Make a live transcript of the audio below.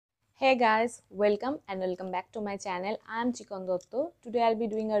Hey guys, welcome back to my channel. I am Chikan. Today I'll be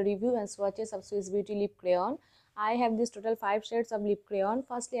doing a review and swatches of Swiss Beauty lip crayon. I have this total 5 shades of lip crayon.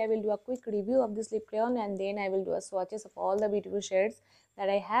 Firstly, I will do a quick review of this lip crayon and then I will do a swatches of all the beautiful shades that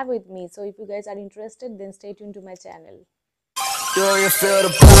I have with me. So if you guys are interested, then stay tuned to my channel.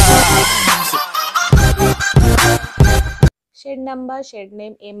 Shade number, shade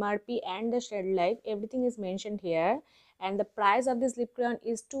name, MRP and the shade life, everything is mentioned here. And the price of this lip crayon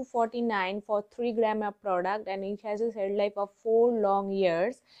is $249 for 3 gram of product, and it has a shade life of 4 long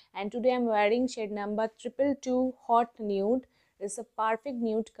years. And today I'm wearing shade number 222 hot nude. It's a perfect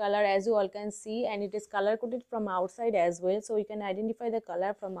nude color, as you all can see, and it is color coded from outside as well, so you can identify the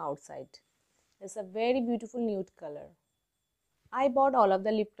color from outside. It's a very beautiful nude color. I bought all of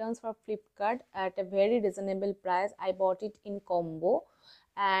the lip crayons from Flipkart at a very reasonable price. I bought it in combo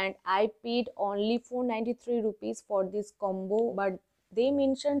and I paid only 493 rupees for this combo, but they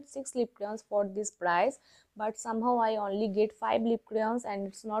mentioned 6 lip crayons for this price, but somehow I only get 5 lip crayons and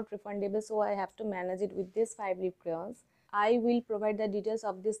it's not refundable, so I have to manage it with these 5 lip crayons. I will provide the details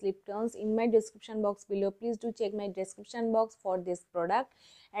of these lip crayons in my description box below. Please do check my description box for this product,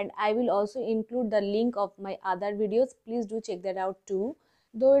 and I will also include the link of my other videos. Please do check that out too.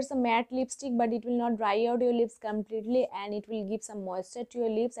 Though it's a matte lipstick, but it will not dry out your lips completely and it will give some moisture to your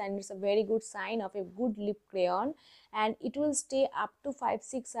lips, and it's a very good sign of a good lip crayon, and it will stay up to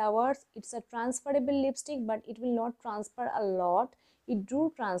 5-6 hours. It's a transferable lipstick, but it will not transfer a lot. It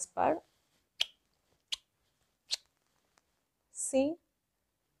do transfer. See,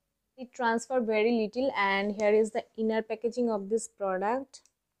 it transfer very little. And here is the inner packaging of this product.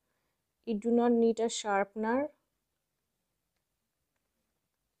 It do not need a sharpener.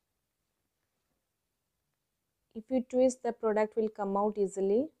 If you twist, the product will come out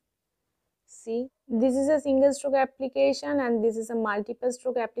easily. See, this is a single stroke application and this is a multiple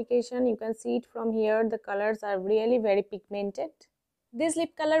stroke application. You can see it from here. The colors are really very pigmented. This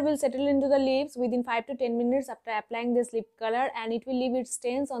lip color will settle into the lips within 5 to 10 minutes after applying this lip color, and it will leave its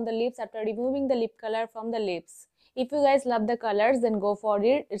stains on the lips after removing the lip color from the lips. If you guys love the colors, then go for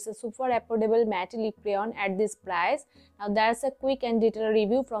it. It's a super affordable matte lip crayon at this price. Now that's a quick and detailed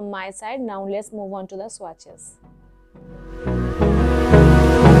review from my side. Now let's move on to the swatches.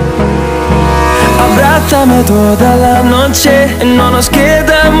 Abrázame toda la noche, no nos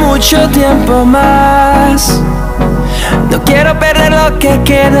queda mucho tiempo más. No quiero perder lo que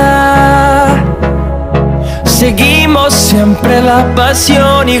queda. Seguimos siempre la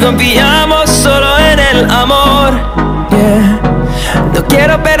pasión y confiamos solo en el amor. Yeah. No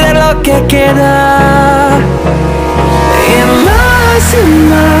quiero perder lo que queda. Y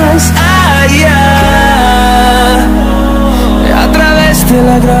más allá, a través de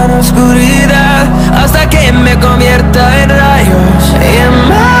la gran oscuridad, hasta que me convierta en rayos. Y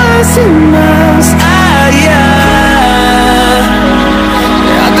más allá,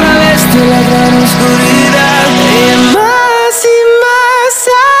 a través de la gran oscuridad, y más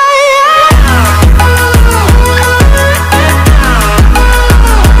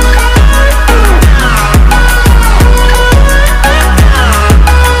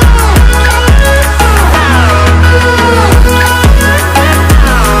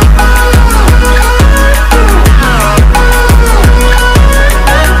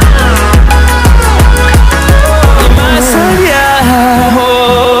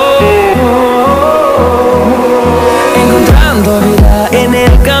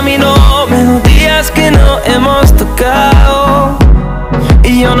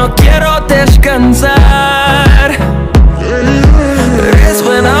descansar.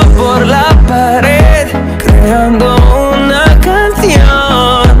 Resuena por la pared, creando una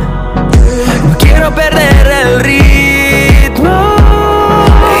canción. No quiero perder el ritmo.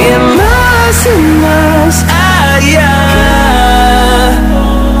 Y más allá,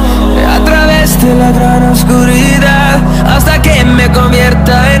 a través de la gran oscuridad, hasta que me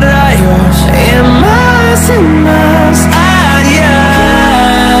convierta en rayos. Y más allá,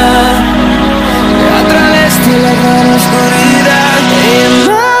 de la gran oscuridad, y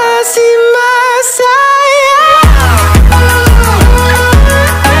más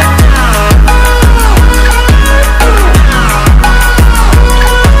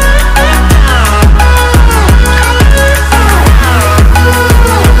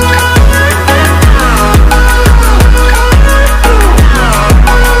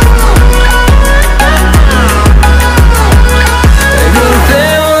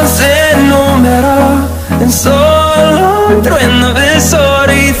solo en nuevos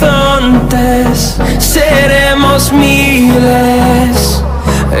horizontes, seremos miles,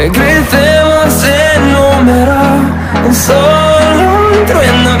 crecemos en número, solo un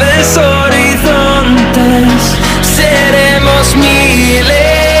trueno de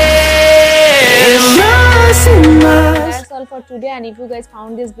all for today, and if you guys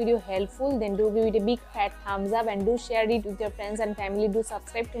found this video helpful, then do give it a big fat thumbs up and do share it with your friends and family. Do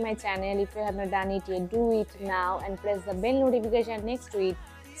subscribe to my channel if you have not done it yet. Do it now and press the bell notification next to it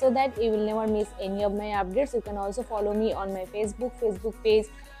so that you will never miss any of my updates. You can also follow me on my Facebook page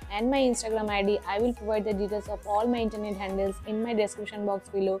and my Instagram ID. I will provide the details of all my internet handles in my description box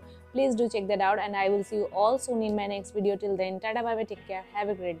below. Please do check that out, and I will see you all soon in my next video. Till then, tada, bye bye, take care, have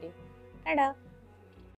a great day. Tada.